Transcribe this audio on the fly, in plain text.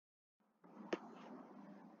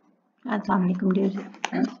Assalamu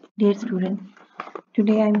alaikum, dear students.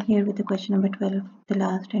 Today I'm here with the question number 12, the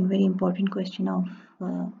last and very important question of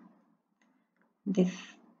uh, this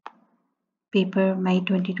paper, May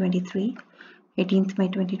 2023, 18th May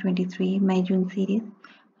 2023, May June series.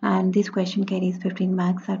 And this question carries 15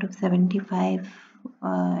 marks out of 75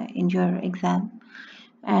 in your exam.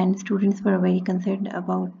 And students were very concerned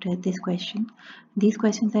about this question. These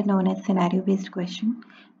questions are known as scenario-based question,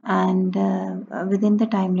 and within the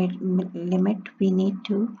time limit, we need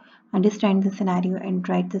to understand the scenario and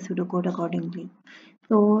write the pseudocode accordingly.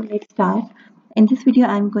 So let's start. In this video,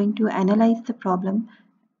 I'm going to analyze the problem,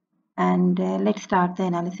 and let's start the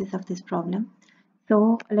analysis of this problem.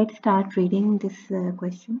 So let's start reading this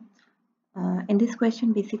question. In this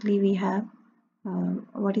question, basically, we have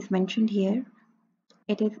what is mentioned here.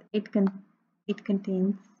 It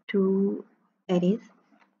contains two arrays,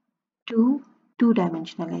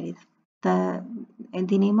 two-dimensional arrays. The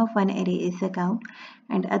name of one array is account,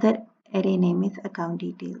 and other array name is account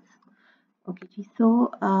details. Okay,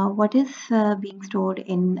 so what is being stored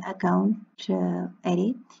in account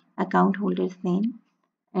array? Account holder's name,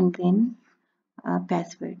 and then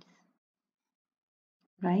passwords,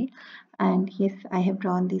 right? And yes, I have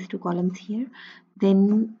drawn these two columns here.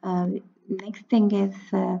 Then next thing is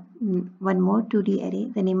one more 2D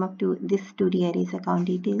array. The name of this 2D array is account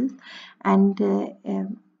details, and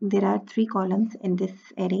there are three columns in this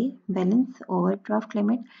array: balance, overdraft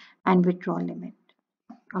limit, and withdrawal limit.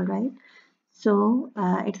 All right. So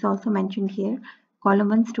it's also mentioned here. Column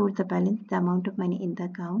 1 stores the balance, the amount of money in the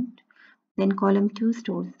account. Then column 2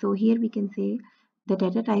 stores. So here we can say the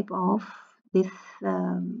data type of this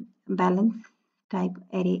balance type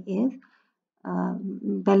array is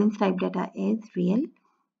balance type data is real.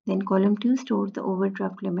 Then column 2 stores the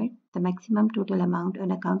overdraft limit, the maximum total amount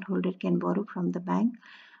an account holder can borrow from the bank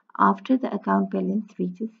after the account balance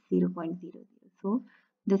reaches 0.00. So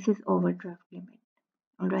this is overdraft limit.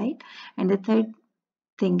 All right. And the third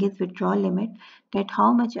thing is withdrawal limit, that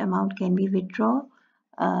how much amount can be withdraw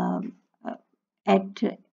um,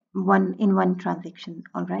 at one transaction.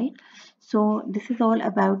 All right, so this is all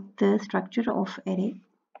about the structure of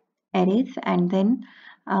arrays. And then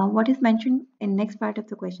what is mentioned in next part of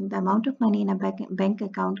the question, the amount of money in a bank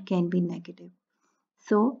account can be negative.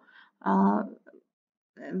 So uh,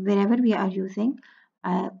 wherever we are using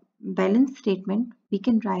a balance statement, we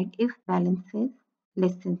can write if balance is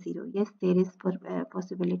less than 0. Yes, there is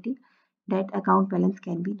possibility that account balance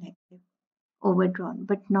can be negative, overdrawn,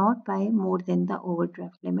 but not by more than the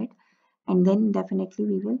overdraft limit. And then definitely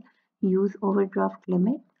we will use overdraft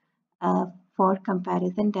limit for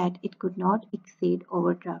comparison, that it could not exceed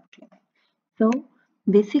overdraft limit. So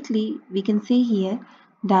basically we can say here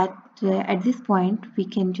that at this point we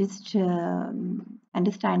can just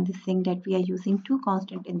understand this thing, that we are using two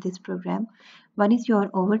constant in this program. One is your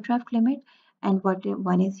overdraft limit, and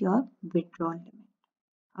one is your withdrawal limit.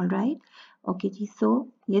 All right. Okay, so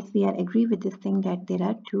yes, we are agree with this thing that there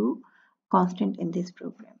are two constant in this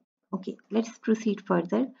program. Okay, let's proceed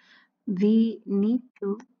further. We need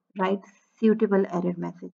to write suitable error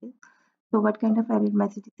messages. So what kind of error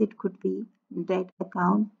messages it could be? That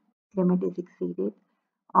account limit is exceeded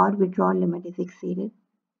or withdrawal limit is exceeded.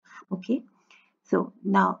 Okay, so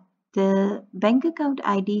now the bank account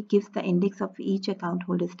ID gives the index of each account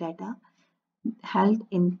holder's data held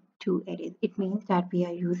in two arrays. It means that we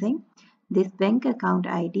are using this bank account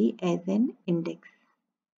ID as an index.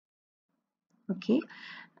 Okay,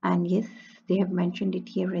 and yes, they have mentioned it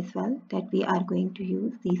here as well, that we are going to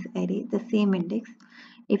use these array, the same index.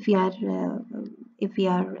 If we are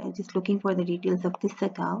just looking for the details of this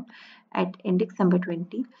account at index number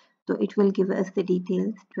 20, so it will give us the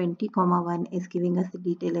details. 20,1 is giving us the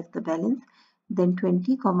detail of the balance, then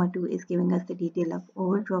 20,2 is giving us the detail of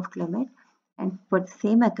overdraft limit, and for the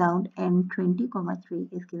same account, and 20,3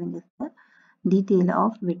 is giving us the detail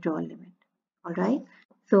of withdrawal limit. All right,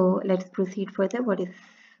 so let's proceed further. What is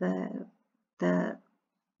the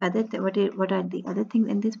what are the other things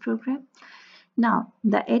in this program? Now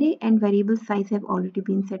the array and variable size have already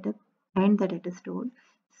been set up and the data stored.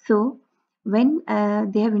 So when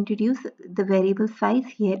they have introduced the variable size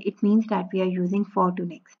here, it means that we are using for to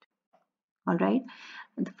next. All right,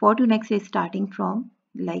 the for to next is starting from,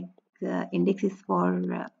 like, the index is for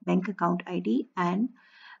bank account ID, and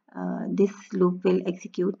this loop will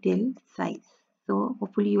execute till size. So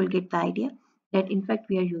hopefully you will get the idea that in fact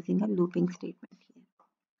we are using a looping statement here.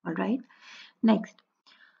 All right, next,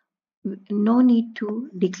 no need to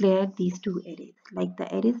declare these two arrays. Like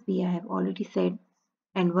the arrays we have already said,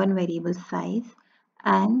 and one variable size,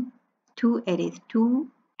 and two arrays, two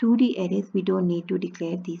 2D arrays, we don't need to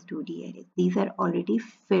declare these 2D arrays. These are already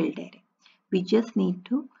filled array. We just need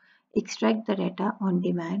to extract the data on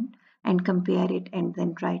demand and compare it and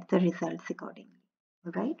then write the results accordingly.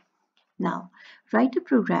 All right. Now, write a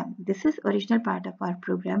program. This is original part of our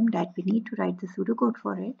program that we need to write the pseudocode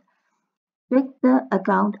for it. Check the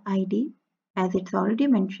account ID. As it's already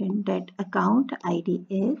mentioned that account ID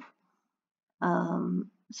is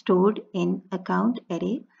stored in account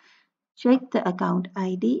array. Check the account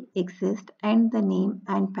ID exists and the name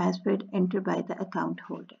and password entered by the account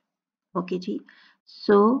holder. Okay, G.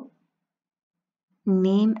 So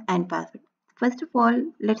name and password. First of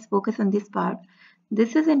all, let's focus on this part.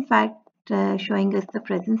 This is in fact showing us the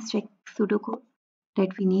presence check pseudocode that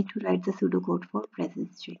we need to write the pseudocode for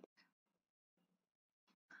presence check.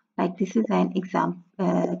 Like this is an exam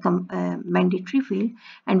mandatory field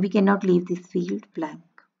and we cannot leave this field blank.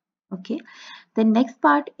 Okay. The next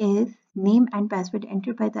part is name and password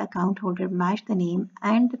entered by the account holder match the name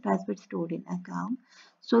and the password stored in account.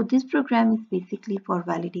 So this program is basically for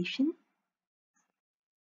validation.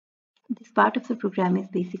 This part of the program is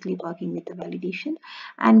basically working with the validation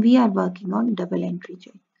and we are working on double entry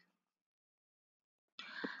check.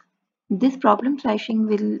 This problem slashing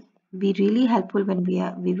will be really helpful when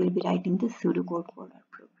we will be writing the pseudocode for our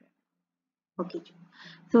program. Okay,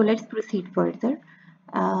 so let's proceed further.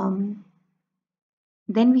 Then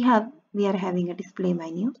we are having a display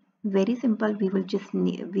menu. Very simple. We just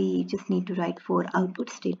need to write 4 output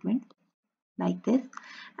statements like this,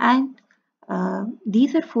 and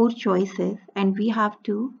these are 4 choices, and we have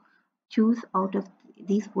to choose out of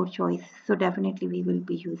these 4 choices. So definitely we will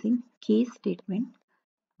be using case statement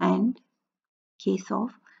and case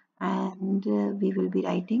of, and we will be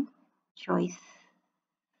writing choice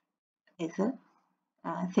as a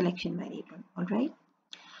selection variable. All right.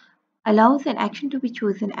 Allows an action to be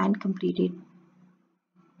chosen and completed.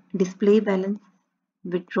 Display balance,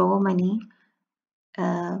 withdraw money,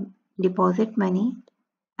 deposit money,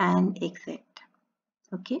 and exit.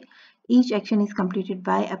 Okay, each action is completed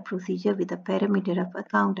by a procedure with a parameter of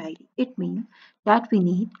account ID. It means that we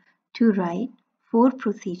need to write 4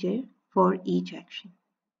 procedures for each action.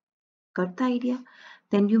 Got the idea?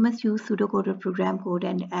 Then you must use pseudocode or program code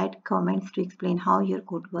and add comments to explain how your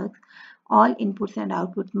code works. All inputs and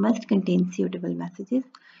outputs must contain suitable messages.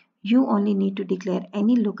 You only need to declare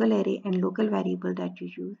any local array and local variable that you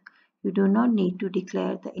use. You do not need to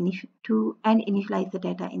declare the initialize the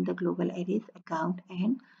data in the global arrays account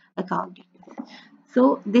and account details.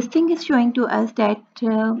 So this thing is showing to us that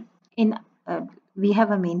in we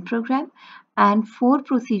have a main program and 4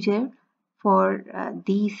 procedures for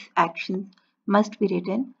these actions must be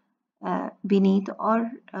written beneath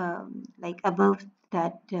or like above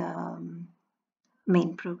that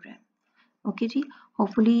main program. Okay, Ji.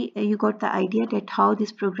 Hopefully you got the idea that how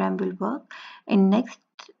this program will work. In next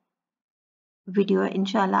video,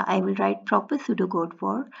 inshallah, I will write proper pseudocode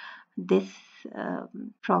for this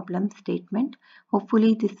problem statement.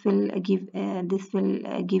 Hopefully this will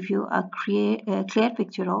give you a clear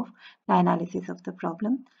picture of the analysis of the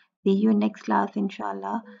problem. See you in next class,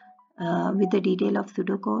 inshallah, with the detail of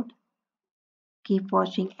pseudocode. Keep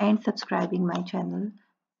watching and subscribing my channel.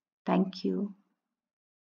 Thank you.